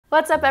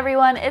What's up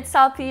everyone, it's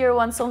Salpi, your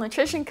One Soul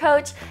Nutrition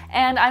Coach,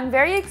 and I'm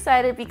very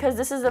excited because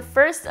this is the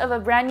first of a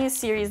brand new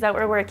series that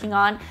we're working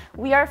on.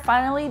 We are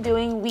finally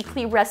doing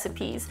weekly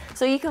recipes.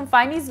 So you can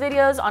find these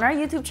videos on our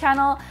YouTube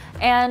channel,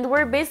 and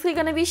we're basically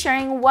going to be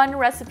sharing one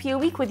recipe a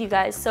week with you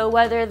guys. So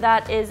whether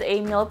that is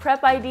a meal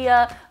prep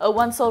idea, a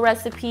One Soul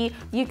recipe,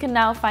 you can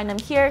now find them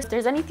here. If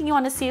there's anything you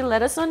want to see,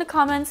 let us know in the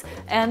comments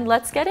and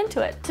let's get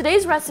into it.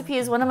 Today's recipe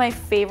is one of my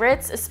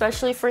favorites,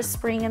 especially for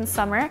spring and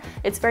summer.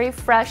 It's very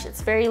fresh,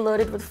 it's very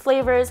loaded with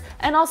flavors,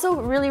 and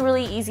also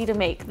really easy to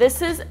make.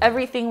 This is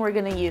everything we're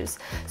gonna use.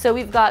 So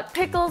we've got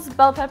pickles,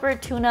 bell pepper,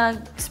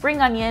 tuna,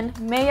 spring onion,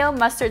 mayo,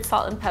 mustard,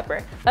 salt, and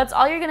pepper. That's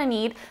all you're gonna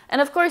need.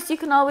 And of course, you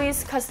can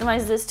always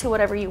customize this to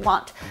whatever you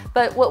want.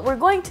 But what we're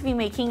going to be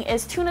making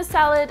is tuna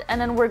salad, and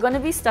then we're going to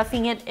be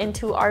stuffing it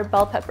into our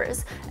bell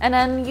peppers. And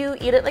then you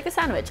eat it like a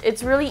sandwich.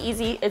 It's really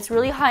easy, it's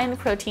really high in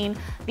protein.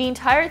 The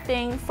entire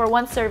thing for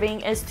one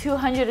serving is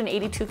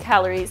 282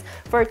 calories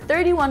for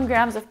 31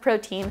 grams of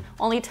protein,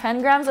 only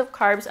 10 grams of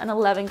carbs, and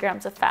 11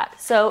 grams of fat.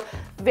 So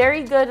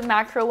very good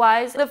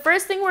macro-wise. The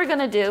first thing we're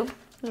gonna do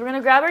is we're gonna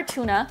grab our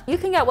tuna. You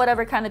can get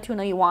whatever kind of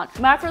tuna you want.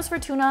 Macros for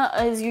tuna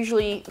is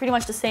usually pretty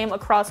much the same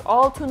across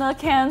all tuna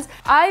cans.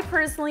 I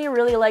personally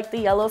really like the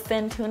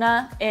yellowfin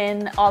tuna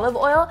in olive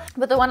oil,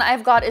 but the one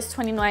I've got is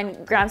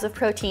 29 grams of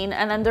protein,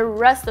 and then the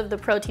rest of the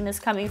protein is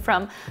coming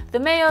from the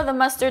mayo, the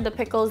mustard, the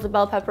pickles, the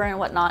bell pepper, and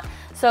whatnot.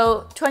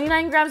 So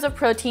 29 grams of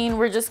protein,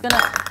 we're just gonna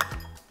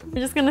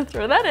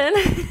throw that in.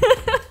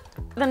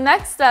 The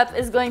next step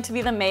is going to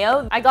be the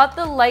mayo. I got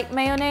the light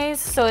mayonnaise,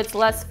 so it's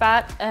less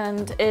fat,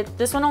 and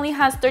this one only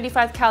has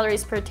 35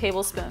 calories per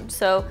tablespoon.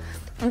 So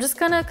I'm just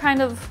gonna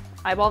kind of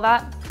eyeball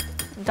that,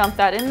 dump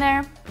that in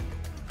there.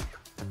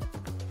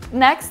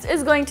 Next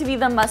is going to be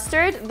the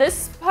mustard.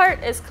 This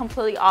part is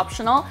completely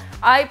optional.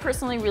 I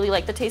personally really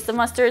like the taste of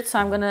mustard, so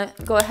I'm gonna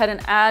go ahead and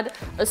add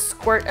a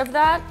squirt of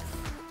that.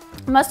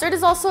 Mustard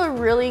is also a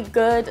really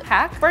good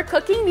hack for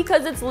cooking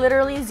because it's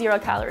literally 0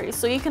 calories,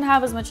 so you can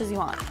have as much as you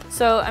want.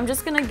 So I'm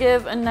just gonna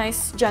give a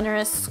nice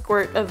generous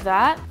squirt of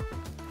that.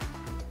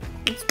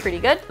 It's pretty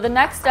good. The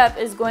next step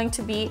is going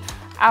to be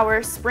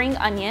our spring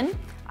onion.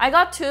 I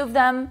got 2 of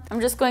them.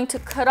 I'm just going to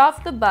cut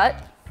off the butt,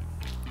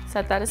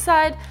 set that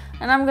aside,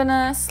 and I'm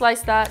gonna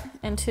slice that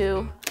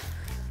into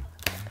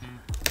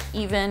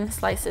even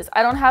slices.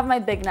 I don't have my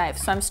big knife,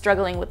 so I'm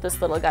struggling with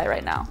this little guy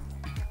right now.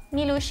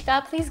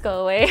 Milushka, please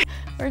go away.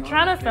 We're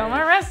trying to film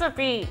a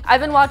recipe.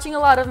 I've been watching a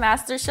lot of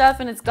MasterChef,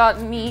 and it's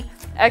gotten me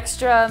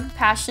extra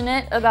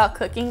passionate about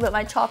cooking, but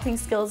my chopping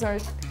skills are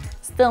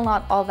still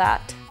not all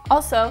that.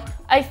 Also,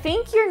 I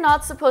think you're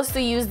not supposed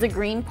to use the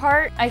green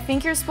part. I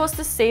think you're supposed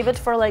to save it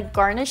for like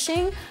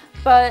garnishing,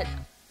 but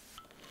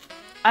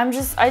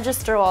I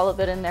just throw all of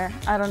it in there.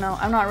 I don't know,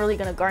 I'm not really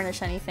gonna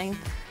garnish anything.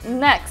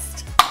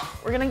 Next,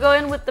 we're gonna go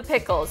in with the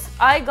pickles.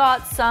 I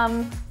got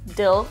some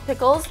dill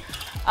pickles.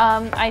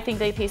 I think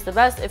they taste the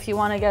best. If you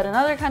want to get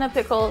another kind of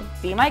pickle,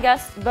 be my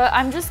guest. But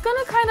I'm just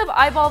gonna kind of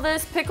eyeball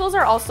this. Pickles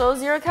are also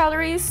 0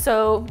 calories,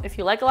 so if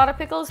you like a lot of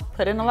pickles,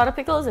 put in a lot of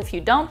pickles. If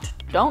you don't.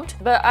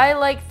 But I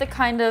like the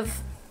kind of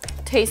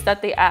taste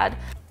that they add.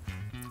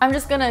 I'm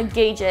just gonna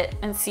gauge it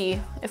and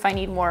see if I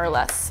need more or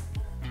less.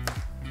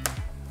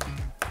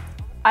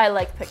 I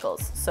like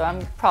pickles, so I'm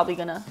probably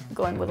gonna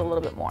go in with a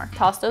little bit more.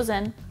 Toss those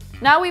in.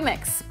 Now we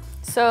mix.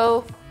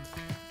 So,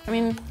 I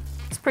mean,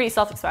 it's pretty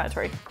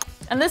self-explanatory.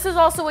 And this is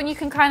also when you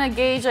can kind of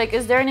gauge, like,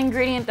 is there an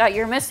ingredient that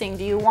you're missing?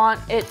 Do you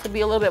want it to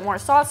be a little bit more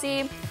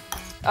saucy?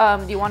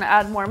 Do you want to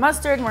add more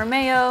mustard, more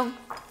mayo?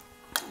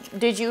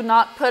 Did you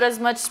not put as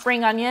much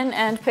spring onion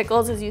and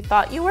pickles as you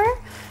thought you were?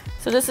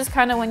 So this is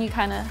when you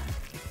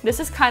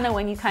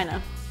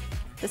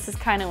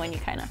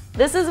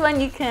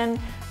can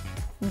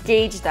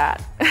gauge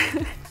that.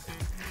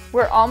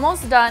 We're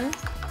almost done.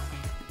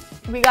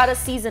 We gotta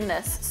season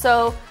this.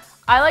 So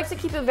I like to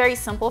keep it very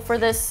simple for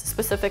this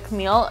specific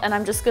meal, and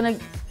I'm just gonna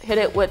hit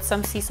it with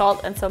some sea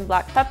salt and some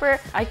black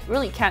pepper. I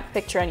really can't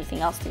picture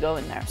anything else to go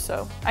in there.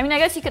 So, I mean, I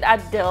guess you could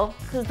add dill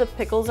because the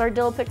pickles are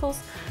dill pickles.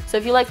 So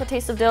if you like the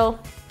taste of dill,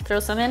 throw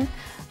some in.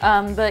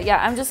 But yeah,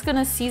 I'm just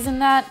gonna season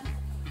that,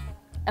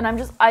 and I'm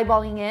just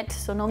eyeballing it,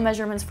 so no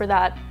measurements for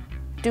that.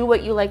 Do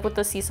what you like with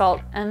the sea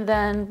salt. And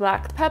then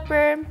black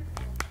pepper,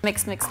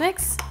 mix, mix,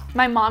 mix.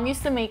 My mom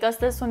used to make us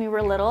this when we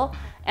were little,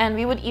 and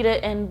we would eat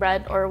it in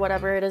bread or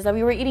whatever it is that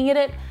we were eating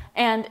it,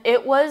 and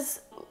it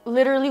was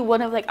literally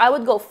one of, like, I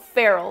would go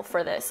feral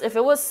for this. If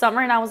it was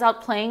summer and I was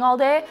out playing all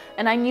day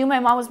and I knew my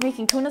mom was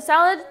making tuna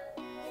salad,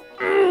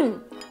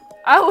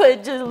 I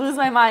would just lose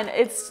my mind.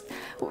 It's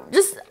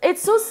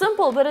so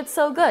simple, but it's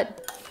so good.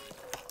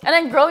 And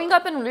then growing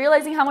up and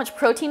realizing how much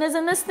protein is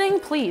in this thing,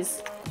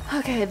 please.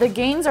 Okay, the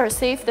gains are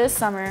safe this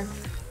summer.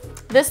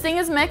 This thing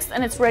is mixed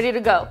and it's ready to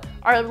go.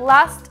 Our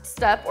last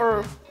step,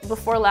 or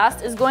before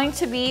last, is going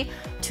to be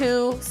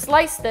to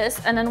slice this,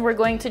 and then we're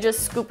going to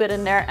just scoop it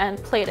in there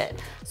and plate it.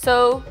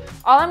 So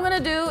all I'm gonna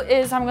do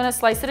is I'm gonna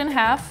slice it in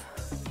half,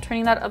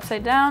 turning that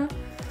upside down.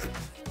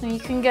 And you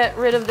can get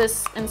rid of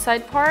this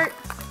inside part.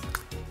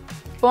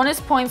 Bonus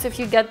points if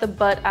you get the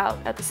butt out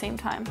at the same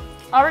time.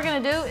 All we're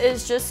gonna do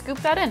is just scoop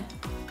that in.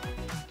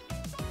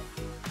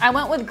 I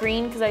went with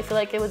green because I feel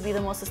like it would be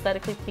the most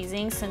aesthetically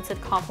pleasing since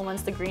it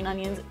complements the green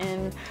onions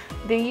in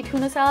the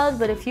tuna salad.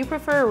 But if you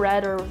prefer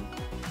red or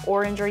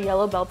orange or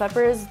yellow bell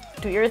peppers,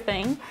 do your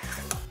thing.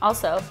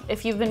 Also,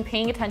 if you've been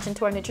paying attention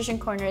to our nutrition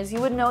corners, you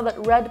would know that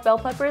red bell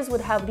peppers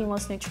would have the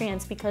most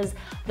nutrients because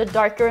the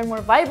darker and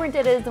more vibrant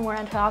it is, the more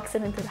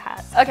antioxidants it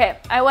has. Okay,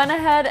 I went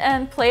ahead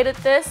and plated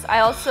this. I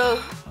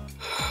also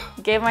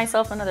gave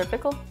myself another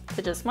pickle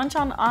to just munch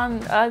on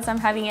as I'm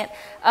having it.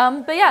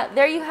 But yeah,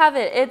 there you have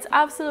it. It's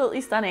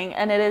absolutely stunning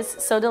and it is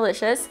so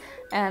delicious.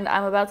 And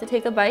I'm about to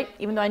take a bite,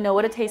 even though I know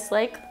what it tastes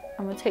like.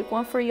 I'm gonna take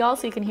one for y'all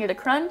so you can hear the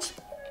crunch.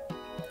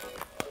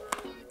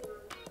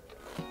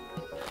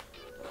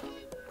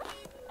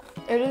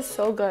 It is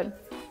so good.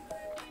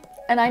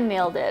 And I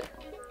nailed it.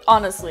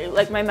 Honestly,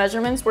 like my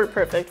measurements were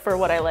perfect for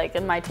what I like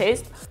and my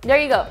taste. There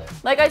you go.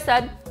 Like I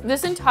said,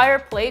 this entire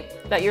plate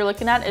that you're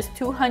looking at is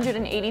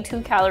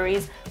 282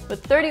 calories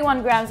with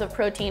 31 grams of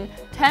protein,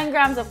 10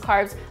 grams of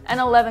carbs, and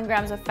 11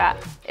 grams of fat.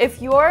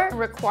 If you're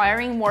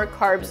requiring more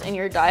carbs in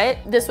your diet,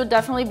 this would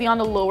definitely be on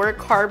the lower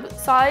carb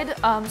side.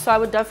 So I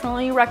would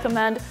definitely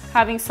recommend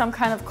having some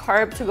kind of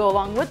carb to go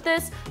along with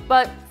this.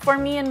 But for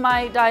me and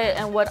my diet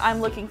and what I'm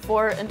looking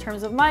for in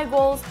terms of my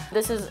goals,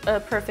 this is a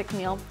perfect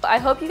meal. I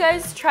hope you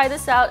guys try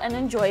this out and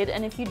enjoy it.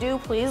 And if you do,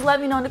 please let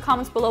me know in the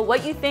comments below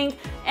what you think.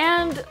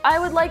 And I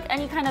would like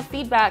any kind of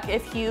feedback.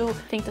 If you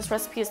think this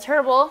recipe is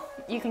terrible,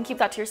 you can keep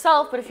that to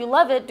yourself. But if you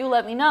love it, do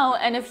let me know.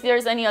 And if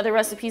there's any other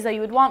recipes that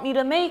you would want me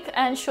to make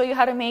and show you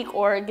how to make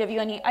or give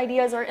you any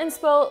ideas or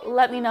inspo,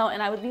 let me know.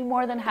 And I would be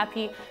more than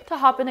happy to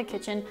hop in the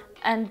kitchen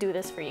and do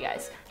this for you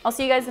guys. I'll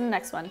see you guys in the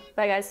next one.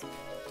 Bye guys.